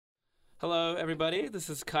Hello, everybody. This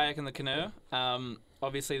is Kayak in the Canoe.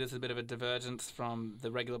 Obviously, this is a bit of a divergence from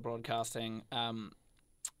the regular broadcasting.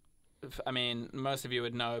 Most of you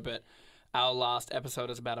would know, but our last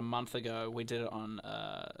episode is about a month ago. We did it on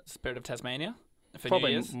Spirit of Tasmania for New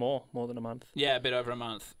Probably Year's. more than a month. Yeah, a bit over a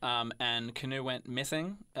month. And Canoe went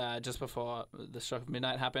missing just before the stroke of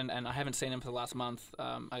midnight happened, and I haven't seen him for the last month.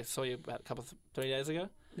 I saw you about 3 days ago.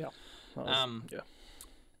 Yeah. Yeah.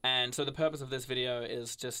 And so the purpose of this video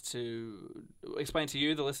is just to explain to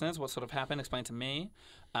you, the listeners, what sort of happened, explain to me.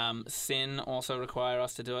 SYN also require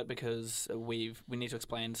us to do it because we need to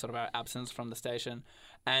explain sort of our absence from the station.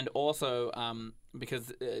 And also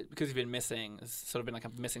because you've been missing, it's sort of been like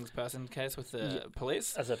a missing person case with the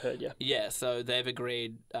police. As I've heard, yeah. Yeah, so they've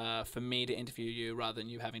agreed for me to interview you rather than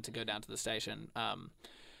you having to go down to the station.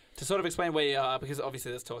 To sort of explain where you are, because obviously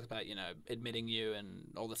there's talk about, admitting you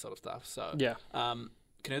and all this sort of stuff. So Yeah.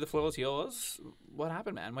 Canoe, the floor is yours. What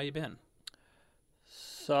happened, man? Where you been?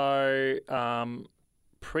 So,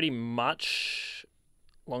 pretty much,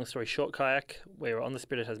 long story short, Kayak, we were on the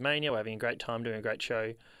Spirit of Tasmania. We're having a great time, doing a great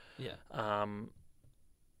show. Yeah.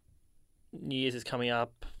 New Year's is coming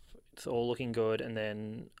up. It's all looking good. And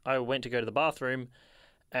then I went to go to the bathroom,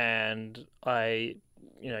 and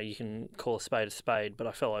you can call a spade, but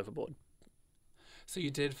I fell overboard. So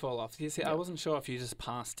you did fall off. You see, I wasn't sure if you just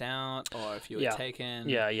passed out or if you were taken.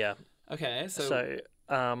 Yeah. Okay, so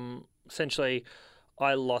essentially,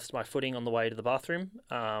 I lost my footing on the way to the bathroom.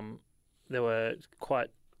 There were quite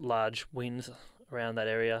large winds around that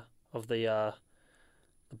area of the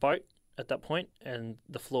boat at that point, and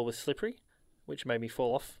the floor was slippery, which made me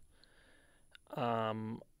fall off.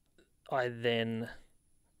 I then...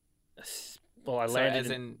 I landed.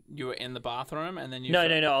 As in you were in the bathroom and then you... No.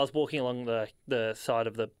 I was walking along the side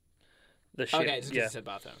of the ship. Okay, just 'cause you said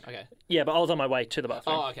bathroom. Okay. Yeah, but I was on my way to the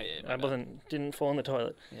bathroom. Oh, okay, yeah. Didn't fall in the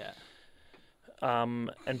toilet. Yeah.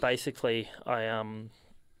 And basically, I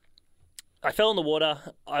fell in the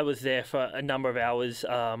water. I was there for a number of hours.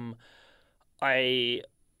 I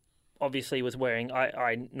obviously was wearing...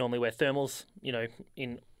 I normally wear thermals,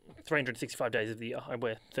 in 365 days of the year. I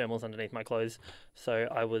wear thermals underneath my clothes. So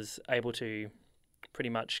I was able to pretty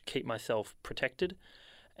much keep myself protected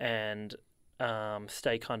and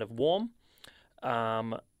stay kind of warm.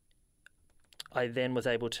 I then was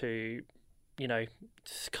able to,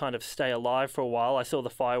 kind of stay alive for a while. I saw the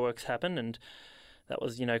fireworks happen, and that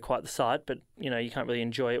was, quite the sight. But, you can't really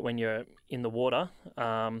enjoy it when you're in the water.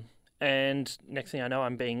 And next thing I know,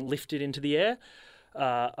 I'm being lifted into the air.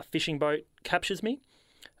 A fishing boat captures me.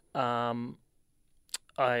 I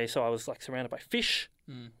was like surrounded by fish,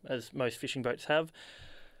 as most fishing boats have,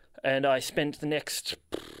 and I spent the next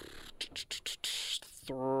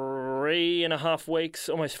 3.5 weeks,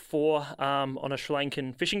 almost 4, on a Sri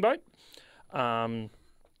Lankan fishing boat. There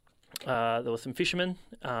were some fishermen,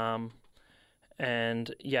 and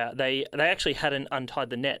they actually hadn't untied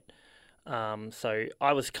the net, so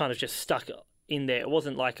I was kind of just stuck in there. It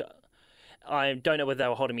wasn't like I don't know whether they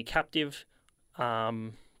were holding me captive.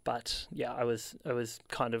 But yeah, I was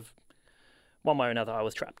kind of, one way or another, I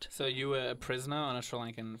was trapped. So you were a prisoner on a Sri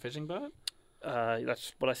Lankan fishing boat?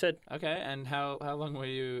 That's what I said. Okay, and how long were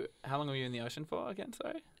you in the ocean for again?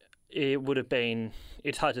 Sorry. It would have been.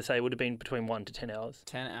 It's hard to say. It would have been between 1 to 10 hours.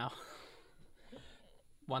 10 hours.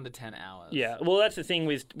 1 to 10 hours. Yeah. Well, that's the thing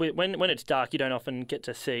with when it's dark, you don't often get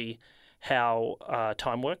to see how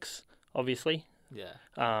time works. Obviously. Yeah.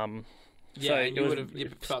 So you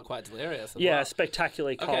felt quite delirious. Yeah,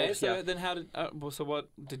 spectacularly cold. Okay, so then how did... so what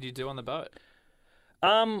did you do on the boat?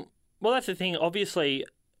 Well, that's the thing. Obviously,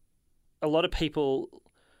 a lot of people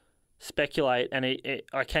speculate, and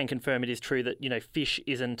I can confirm it is true that, fish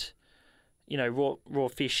isn't... raw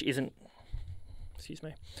fish isn't... Excuse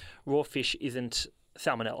me. Raw fish isn't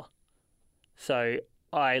salmonella. So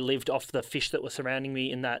I lived off the fish that were surrounding me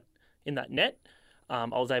in that net. I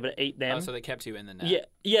was able to eat them. Oh, so they kept you in the net.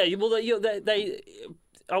 Yeah. Well,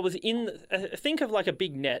 I was in. Think of like a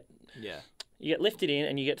big net. Yeah. You get lifted in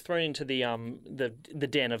and you get thrown into the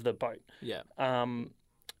den of the boat. Yeah. I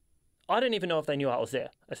don't even know if they knew I was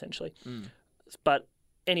there, essentially. But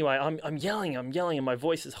anyway, I'm yelling, and my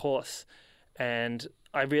voice is hoarse, and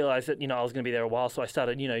I realized that I was going to be there a while, so I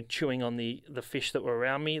started chewing on the fish that were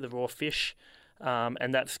around me, the raw fish,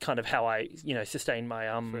 and that's kind of how I sustained my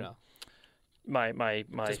my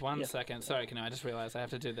just one second. Sorry, I just realized I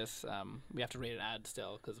have to do this. We have to read an ad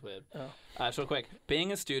still because we're... just real quick.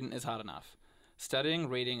 Being a student is hard enough. Studying,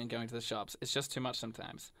 reading, and going to the shops is just too much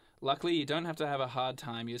sometimes. Luckily, you don't have to have a hard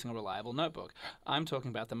time using a reliable notebook. I'm talking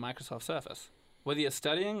about the Microsoft Surface. Whether you're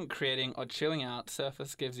studying, creating, or chilling out,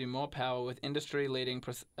 Surface gives you more power with industry-leading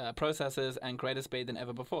processors and greater speed than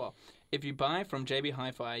ever before. If you buy from JB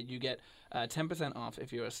Hi-Fi, you get 10% off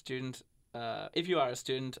if you're a student. If you are a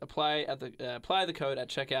student, apply the code at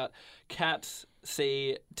checkout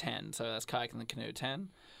CATC10. So that's Kayak and the Canoe 10.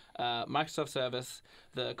 Microsoft Service,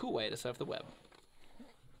 the cool way to surf the web.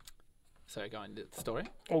 So go into the story.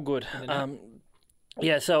 All good.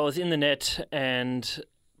 Yeah, so I was in the net and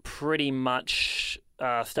pretty much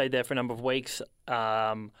stayed there for a number of weeks.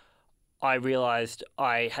 I realised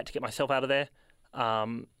I had to get myself out of there,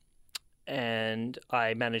 and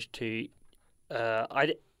I managed to.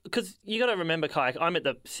 Because you got to remember, Kayak, I'm at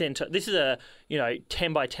the centre. This is a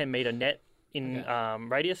 10 by 10 metre net in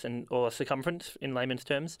radius or circumference in layman's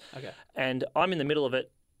terms. Okay. And I'm in the middle of it.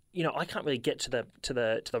 I can't really get to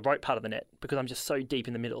the rope part of the net because I'm just so deep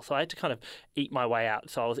in the middle. So I had to kind of eat my way out.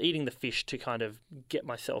 So I was eating the fish to kind of get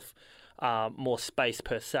myself more space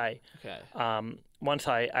per se. Okay. Once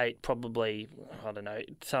I ate probably, I don't know,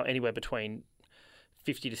 so anywhere between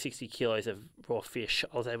 50 to 60 kilos of raw fish,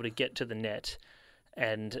 I was able to get to the net.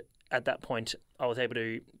 And at that point, I was able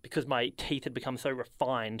to, because my teeth had become so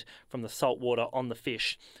refined from the salt water on the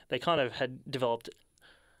fish, they kind of had developed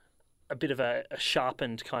a bit of a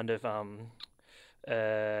sharpened kind of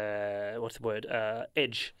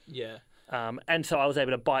edge. Yeah. And so I was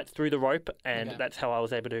able to bite through the rope, and that's how I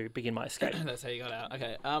was able to begin my escape. That's how you got out.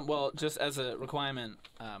 Okay. Well, just as a requirement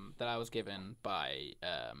that I was given by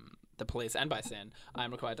the police and by Sin,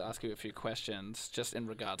 I'm required to ask you a few questions just in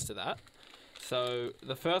regards to that. So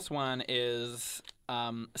the first one is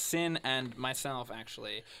Sin and myself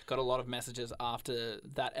actually got a lot of messages after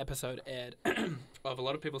that episode aired of a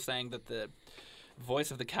lot of people saying that the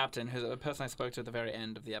voice of the captain, who's a person I spoke to at the very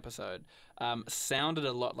end of the episode, sounded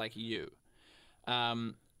a lot like you.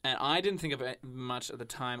 And I didn't think of it much at the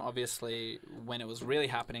time, obviously, when it was really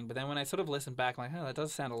happening. But then when I sort of listened back, I'm like, oh, that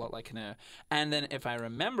does sound a lot like Canoe. And then if I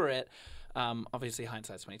remember it, obviously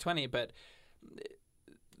hindsight's 20/20, but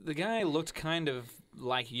the guy looked kind of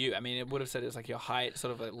like you. I mean, it would have said it was like your height,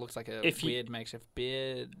 sort of looks like a weird makeshift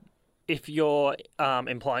beard. If you're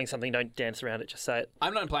implying something, don't dance around it, just say it.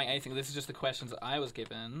 I'm not implying anything. This is just the questions that I was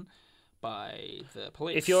given by the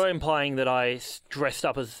police. If you're implying that I dressed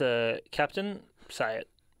up as the captain, say it.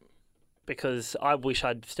 Because I wish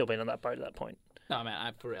I'd still been on that boat at that point. No,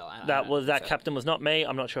 man, for real. That captain was not me.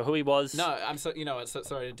 I'm not sure who he was. No, I'm so. You know what?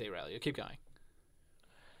 Sorry to derail you. Keep going.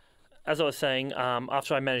 As I was saying,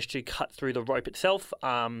 after I managed to cut through the rope itself,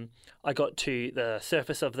 I got to the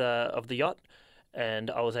surface of the yacht, and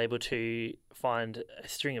I was able to find a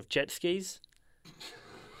string of jet skis.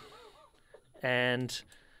 And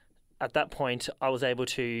at that point, I was able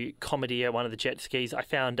to commandeer one of the jet skis. I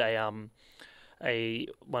found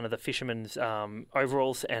one of the fisherman's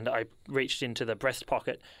overalls, and I reached into the breast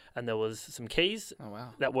pocket, and there was some keys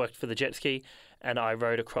that worked for the jet ski, and I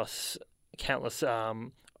rode across countless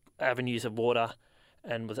avenues of water,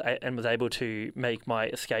 and was able to make my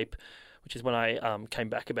escape, which is when I came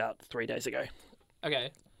back about 3 days ago.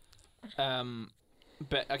 Okay,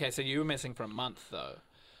 so you were missing for a month though.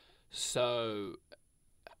 So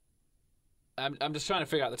I'm just trying to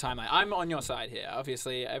figure out the timeline. I'm on your side here.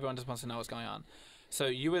 Obviously, everyone just wants to know what's going on. So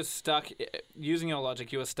you were stuck. Using your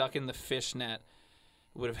logic, you were stuck in the fish net.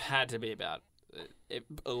 Would have had to be about.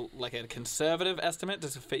 Like a conservative estimate to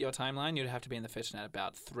fit your timeline, you'd have to be in the fish net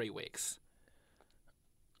about 3 weeks,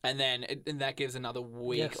 and then that gives another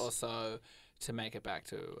week or so to make it back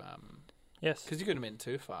to. Yes, because you couldn't have been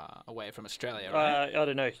too far away from Australia, right? I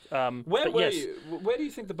don't know. Where were you? Where do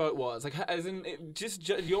you think the boat was? Like, as in, just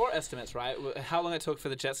your estimates, right? How long it took for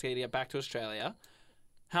the jet ski to get back to Australia?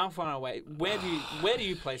 How far away? Where do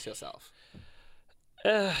you place yourself?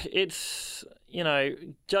 It's,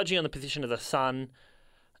 judging on the position of the sun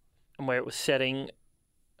and where it was setting,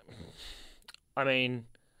 I mean,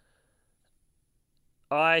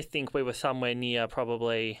 I think we were somewhere near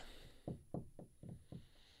probably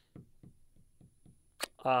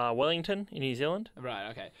Wellington in New Zealand. Right,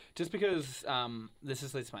 okay. Just because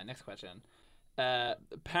this leads to my next question.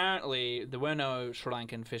 Apparently, there were no Sri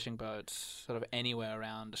Lankan fishing boats sort of anywhere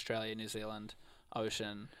around Australia, New Zealand,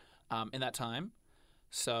 ocean in that time.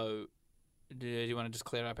 So, do you want to just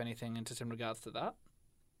clear up anything in regards to that?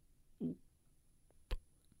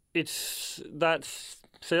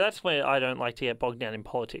 That's where I don't like to get bogged down in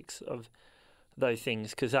politics of those things,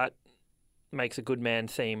 because that makes a good man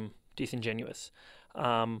seem disingenuous.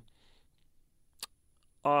 I'm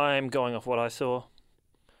going off what I saw.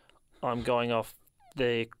 I'm going off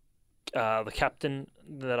the captain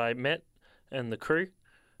that I met and the crew.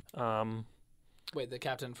 Wait, the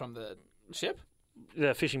captain from the ship?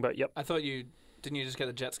 The fishing boat, yep. I thought you Didn't you just get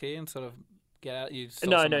the jet ski and sort of get out? You saw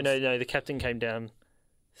No. someone's- The captain came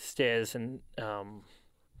downstairs and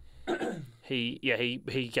he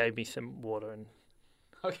gave me some water and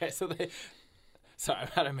Okay, so they. Sorry,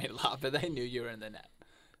 I don't mean to laugh, but they knew you were in the net.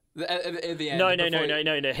 At the end. no. before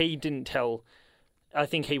you- He didn't tell. I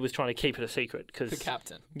think he was trying to keep it a secret The because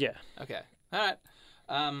captain. yeah. Okay. All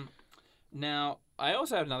right. Now, I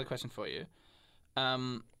also have another question for you.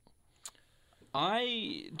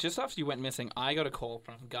 I just after you went missing, I got a call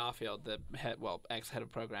from Garfield, the ex-head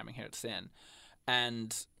of programming here at SYN,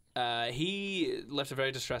 and he left a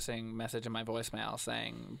very distressing message in my voicemail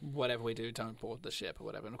saying, "Whatever we do, don't board the ship" or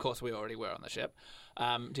whatever. And of course, we already were on the ship.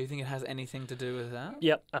 Do you think it has anything to do with that?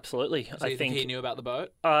 Yep, absolutely. So you think he knew about the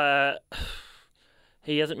boat?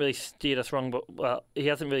 He hasn't really steered us wrong, but he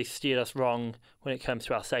hasn't really steered us wrong when it comes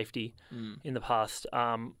to our safety in the past.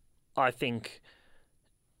 I think.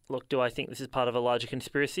 Look, do I think this is part of a larger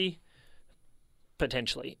conspiracy?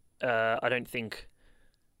 Potentially. I don't think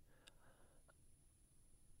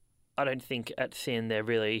at SYN they're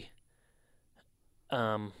really.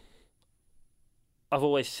 I've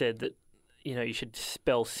always said that, you should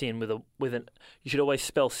spell sin you should always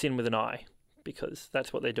spell sin with an I, because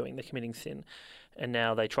that's what they're doing. They're committing sin, and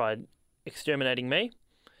now they tried exterminating me.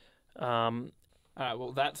 All right.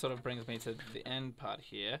 Well, that sort of brings me to the end part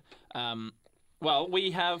here. Well, we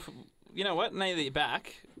have. You know what? Now that you're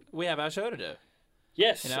back, we have our show to do.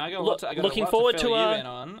 Yes, I got lots. I got looking a lot forward to fill to you in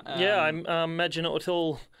on. yeah, I imagine it's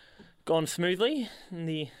all gone smoothly.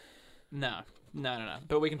 No.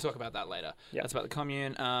 But we can talk about that later. Yep. That's about the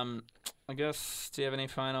commune. I guess. Do you have any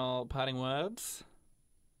final parting words?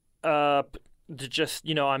 Just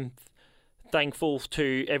I'm thankful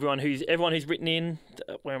to everyone who's written in.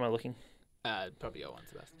 Where am I looking? Probably your one,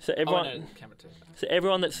 Sebastian. So everyone. Oh, no, camera two. So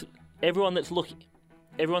everyone that's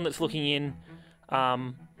looking in,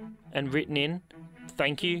 and written in,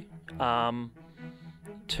 thank you.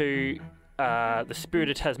 To the Spirit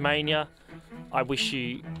of Tasmania, I wish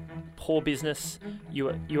you poor business. You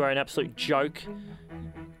are an absolute joke.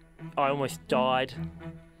 I almost died.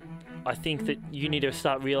 I think that you need to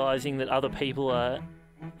start realising that other people are,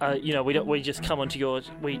 we just come onto yours.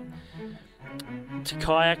 To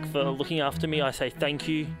Kayak for looking after me, I say thank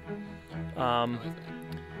you.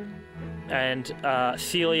 And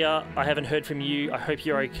Celia, I haven't heard from you. I hope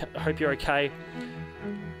you're okay.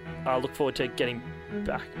 I look forward to getting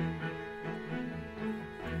back.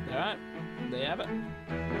 All right, there you have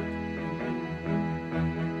it.